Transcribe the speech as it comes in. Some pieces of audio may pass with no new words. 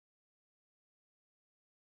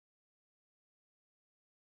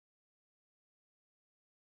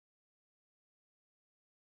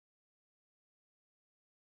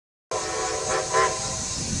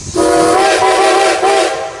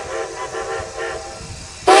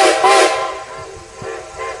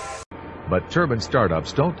But turbine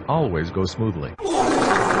startups don't always go smoothly.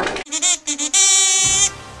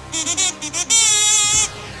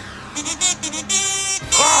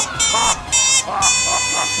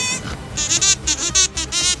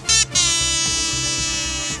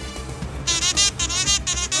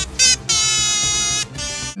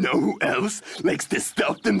 Know who else likes to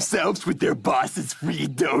stuff themselves with their boss's free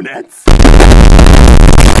donuts?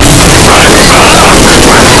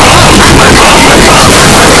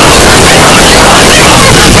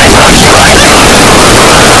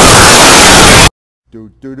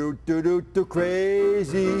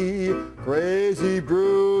 Crazy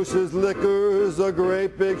Bruce's Liquor's a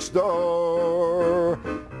great big store.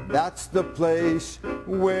 That's the place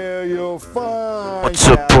where you'll find. What's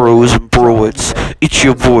up, bros and broettes? It's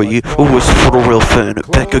your boy, always for the real fan,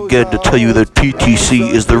 back again to tell you that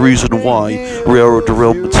PTC is the reason why rare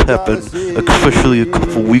derailments happen, especially a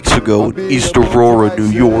couple weeks ago in East Aurora, New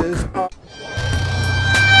York.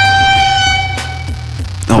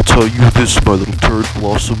 I'll tell you this, my little turd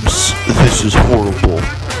blossoms, this is horrible.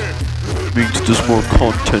 It means there's more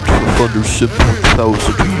content for Thunder Simp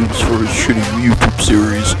 1000 to use for his shitty YouTube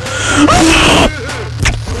series.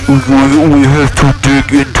 We have to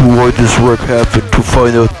dig into why this wreck happened to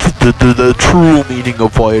find out the true meaning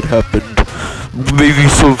of why it happened. Maybe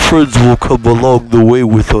some friends will come along the way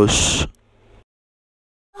with us.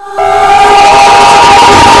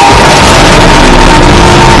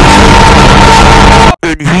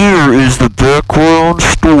 And here is the background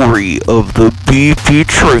story of the BP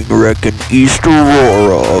train wreck in East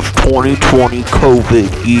Aurora of 2020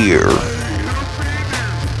 COVID year.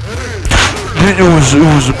 It was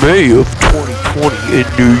May of 2020 in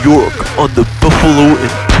New York on the Buffalo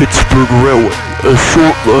and Pittsburgh Railway, a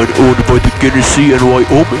short line owned by the Genesee and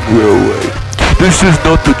Wyoming Railway. This is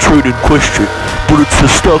not the train in question, but it's the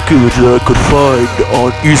stock image that I could find on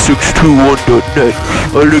e621.net.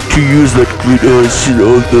 I like to use that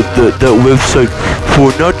that website for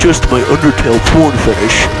not just my Undertale porn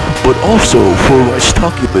fetish, but also for my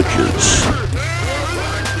stock images.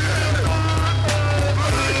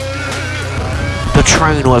 The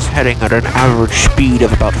train was heading at an average speed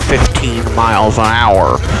of about 15 miles an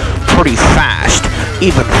hour. Pretty fast,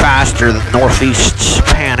 even faster than Northeast's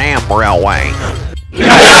Pan Am Railway.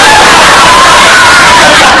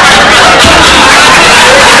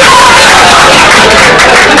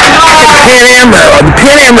 Pan Am Railroad, the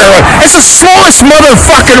Pan Am Railroad. It's the slowest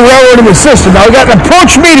motherfucking railroad in the system. Now we got an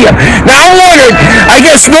approach medium. Now I'm wondering, I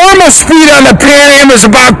guess normal speed on the Pan Am is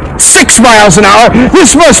about 6 miles an hour.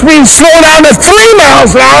 This must mean slow down to 3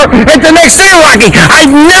 miles an hour at the next interlocking.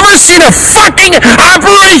 I've never seen a fucking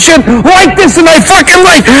operation like this in my fucking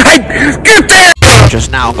life. Get that! Just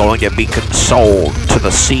now going to be consoled to the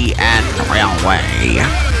CN Railway.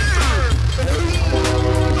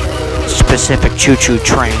 Specific choo-choo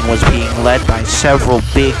train was being led by several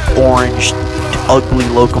big orange ugly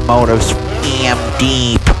locomotives from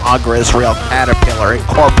EMD Progress Rail Caterpillar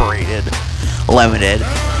Incorporated Limited,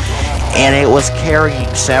 and it was carrying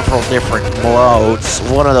several different loads,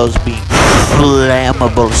 one of those being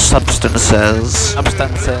flammable substances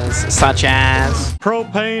such as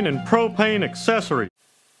propane and propane accessories.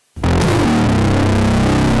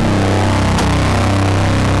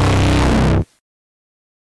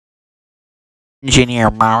 Engineer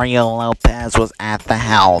Mario Lopez was at the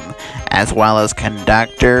helm, as well as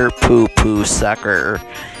conductor Poo Poo Sucker.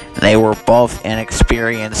 They were both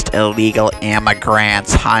inexperienced illegal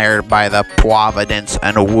immigrants hired by the Providence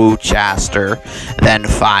and Worcester, then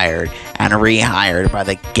fired and rehired by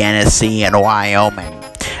the Genesee and Wyoming.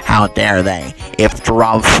 How dare they? If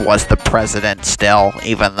Trump was the president still,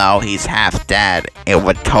 even though he's half dead, it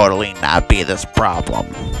would totally not be this problem.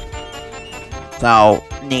 So,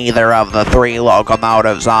 neither of the 3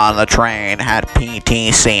 locomotives on the train had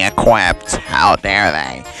PTC equipped. How dare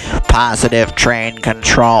they? Positive train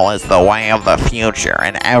control is the way of the future,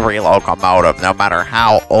 and every locomotive, no matter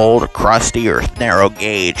how old, crusty, or narrow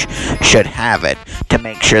gauge, should have it to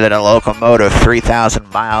make sure that a locomotive 3,000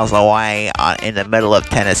 miles away in the middle of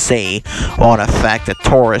Tennessee won't affect a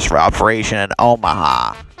tourist operation in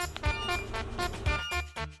Omaha.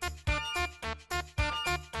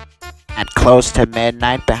 At close to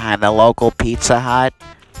midnight behind the local Pizza Hut,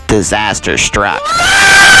 disaster struck.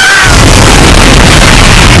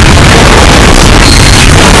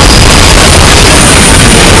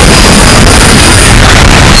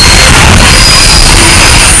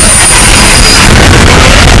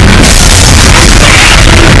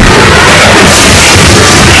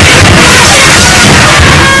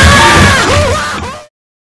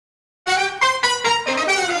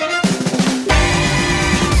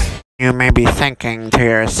 You may be thinking to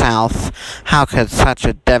yourself, how could such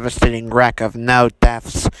a devastating wreck of no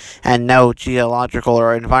deaths and no geological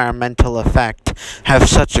or environmental effect have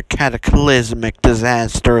such a cataclysmic,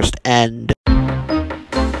 disastrous end?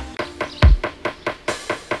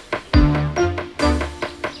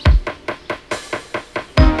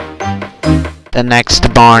 The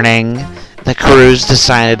next morning, the crews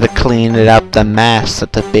decided to clean up the mess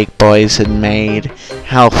that the big boys had made.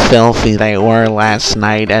 How filthy they were last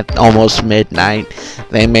night at almost midnight.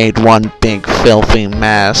 They made one big filthy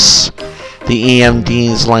mess. The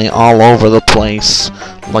EMDs lay all over the place,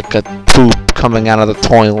 like a poop coming out of the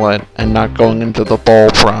toilet and not going into the bowl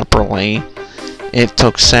properly. It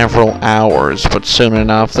took several hours, but soon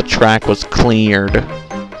enough the track was cleared.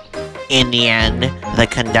 In the end, the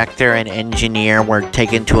conductor and engineer were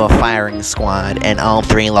taken to a firing squad, and all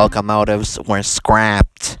 3 locomotives were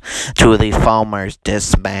scrapped, to the foamer's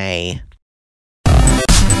dismay.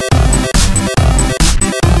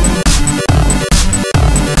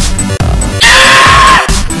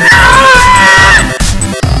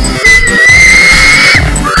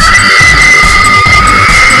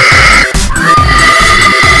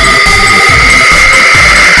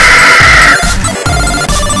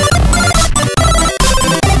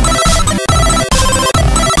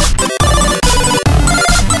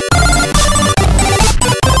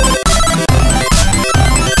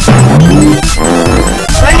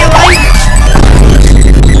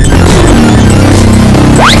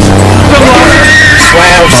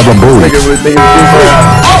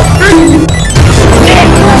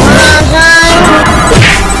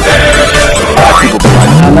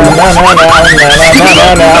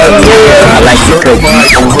 I like your cookie.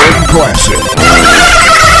 Classic.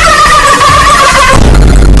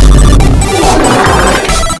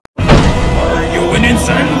 You winning,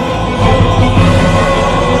 son?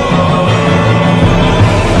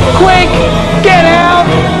 Quick! Get out!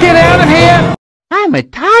 Get out of here! I'm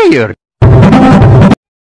tired.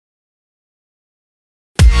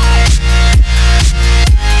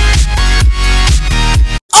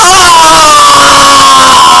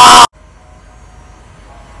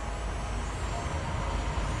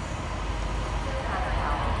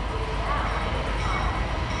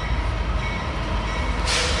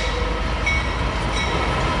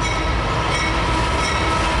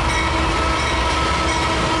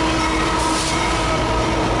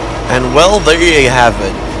 And well, there you have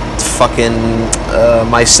it. Fucking,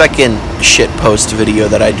 my second shitpost video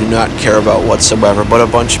that I do not care about whatsoever, but a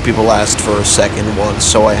bunch of people asked for a second one,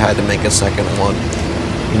 so I had to make a second one.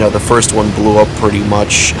 You know, the first one blew up pretty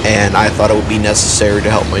much, and I thought it would be necessary to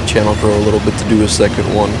help my channel grow a little bit to do a second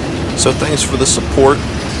one. So thanks for the support.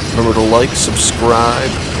 Remember to like, subscribe,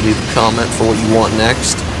 leave a comment for what you want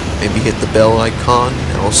next, maybe hit the bell icon,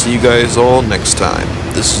 and I'll see you guys all next time.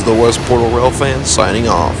 This is the West Portal Rail Fan signing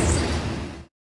off.